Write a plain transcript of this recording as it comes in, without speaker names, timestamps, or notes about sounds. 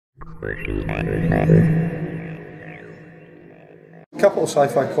Capital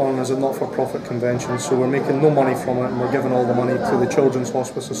Sci-Fi Con is a not-for-profit convention, so we're making no money from it, and we're giving all the money to the Children's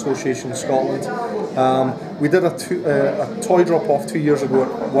Hospice Association of Scotland. We did a toy drop-off 2 years ago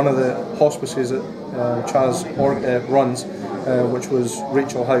at one of the hospices that Chaz runs, which was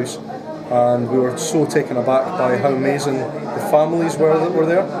Rachel House, and we were so taken aback by how amazing the families were that were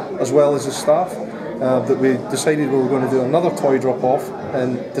there, as well as the staff, that we decided we were going to do another toy drop-off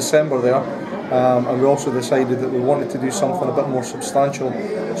in December there. And we also decided that we wanted to do something a bit more substantial.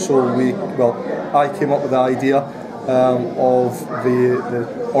 So I came up with the idea of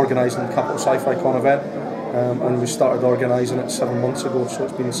the organising the Capital Sci-Fi Con event, and we started organising it 7 months ago. So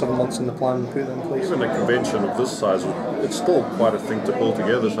it's been 7 months in the plan and put it in place. Even a convention of this size, it's still quite a thing to pull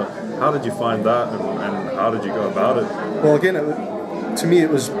together. So how did you find that, and how did you go about it? Well, again, to me it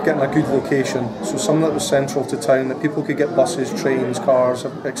was getting a good location, so something that was central to town, that people could get buses, trains, cars,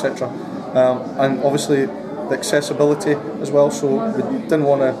 etc. And obviously the accessibility as well, so we didn't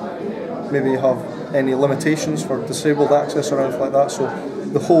want to maybe have any limitations for disabled access or anything like that, so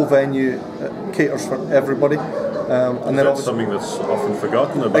the whole venue caters for everybody. And then that's something that's often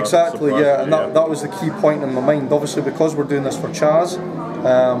forgotten about. Exactly, yeah, and that was the key point in my mind. Obviously, because we're doing this for Chaz,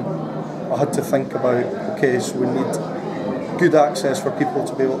 I had to think about, okay, so we need good access for people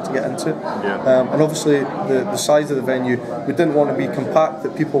to be able to get into. And obviously the size of the venue, we didn't want to be compact,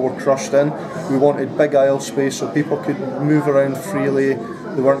 that people were crushed in. We wanted big aisle space so people could move around freely.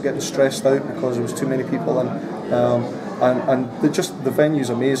 They weren't getting stressed out because there was too many people in. The venue's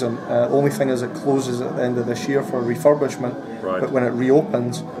amazing. The only thing is it closes at the end of this year for refurbishment, but when it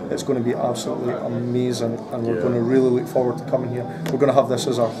reopens it's going to be absolutely amazing, and we're going to really look forward to coming here. We're going to have this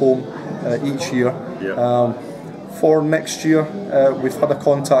as our home each year. For next year, we've had a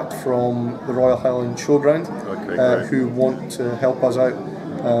contact from the Royal Highland Showground, who want to help us out.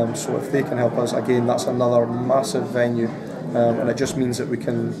 So if they can help us, again, that's another massive venue, and it just means that we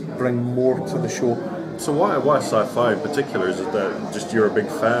can bring more to the show. So why Sci-Fi in particular? Is it that just you're a big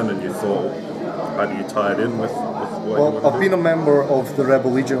fan and you thought, how do you tie it in with what you want to do? I've been a member of the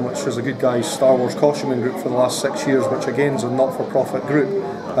Rebel Legion, which is a good guys Star Wars costuming group, for the last 6 years, which again is a not-for-profit group.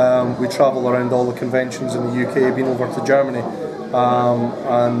 We travel around all the conventions in the UK, been over to Germany,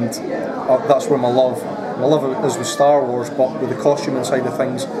 and that's where my love is with Star Wars, but with the costuming side of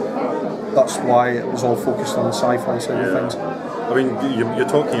things, that's why it was all focused on the sci-fi side of things. I mean, you're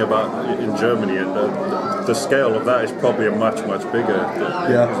talking about in Germany, and the scale of that is probably a much bigger.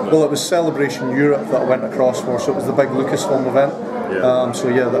 Well, it was Celebration Europe that I went across for, so it was the big Lucasfilm event.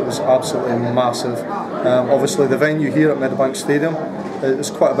 That was absolutely massive. Obviously, the venue here at Meadowbank Stadium is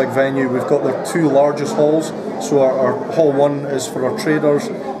quite a big venue. We've got the two largest halls. So our hall 1 is for our traders,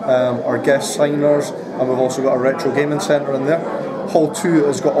 our guest signers, and we've also got a retro gaming centre in there. Hall 2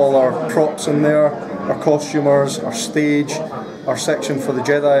 has got all our props in there, our costumers, our stage, our section for the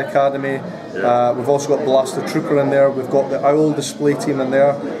Jedi Academy. We've also got Blaster Trooper in there. We've got the OWL display team in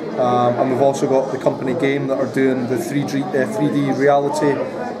there, and we've also got the company game that are doing the 3D reality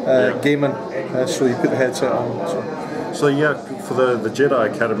gaming. So you put the headset on. So yeah, for the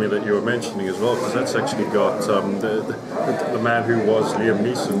Jedi Academy that you were mentioning as well, because that's actually got the man who was Liam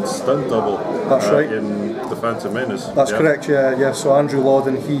Neeson's stunt double. That's right. In The Phantom Menace. That's correct, yeah. So Andrew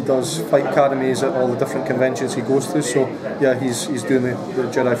Lawden, he does fight academies at all the different conventions he goes to. So yeah, he's doing the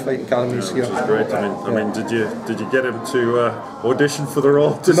Jedi Fight Academies here. Which is great. I mean, did you get him to audition for the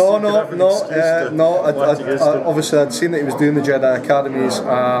role? No. Obviously, I'd seen that he was doing the Jedi Academies,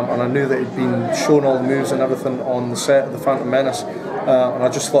 and I knew that he'd been shown all the moves and everything on the set of The Phantom Menace. And I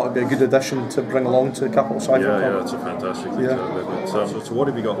just thought it'd be a good addition to bring along to Capital Sci-Fi Con. Yeah, it's a fantastic thing. So what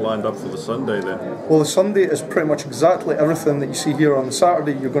have you got lined up for the Sunday then? Well, the Sunday is pretty much exactly everything that you see here on the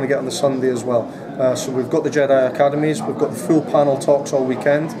Saturday, you're going to get on the Sunday as well. So we've got the Jedi Academies, we've got the full panel talks all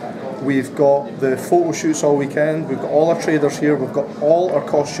weekend, we've got the photo shoots all weekend, we've got all our traders here, we've got all our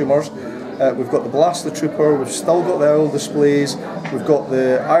costumers, we've got the Blaster Trooper, we've still got the OWL displays, we've got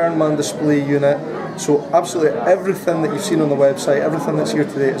the Iron Man display unit. So absolutely everything that you've seen on the website, everything that's here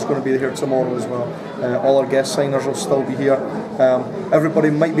today is going to be here tomorrow as well. All our guest signers will still be here. Everybody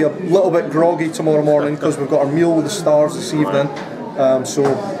might be a little bit groggy tomorrow morning because we've got our meal with the stars this evening. So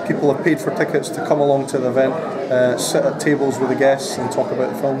people have paid for tickets to come along to the event, sit at tables with the guests and talk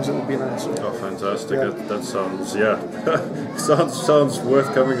about the films that they've been in. So. Oh, fantastic! Yeah. That sounds sounds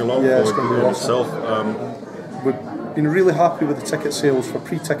worth coming along for it's going to be awesome. Itself. We've been really happy with the ticket sales. For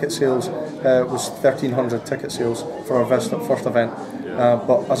pre-ticket sales, it was 1,300 ticket sales for our first event.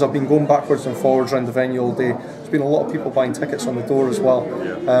 But as I've been going backwards and forwards around the venue all day, there's been a lot of people buying tickets on the door as well.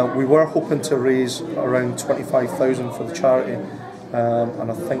 We were hoping to raise around 25,000 for the charity.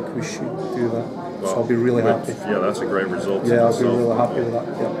 and I think we should do that. Well, so I'll be really happy. Yeah, that's a great result. Yeah, I'll be really happy with that.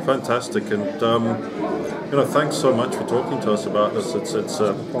 Yeah. Fantastic, and thanks so much for talking to us about this. It's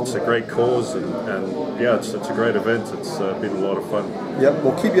a great cause, and yeah, it's a great event. It's been a lot of fun. Yeah,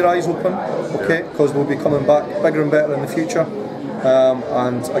 well, keep your eyes open, okay, because we'll be coming back bigger and better in the future.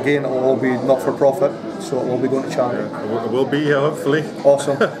 And again, it'll all be not for profit, so it'll all be going to charity. Yeah, we'll be here hopefully.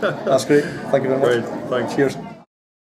 Awesome, that's great. Thank you very much. Great, thanks. Cheers.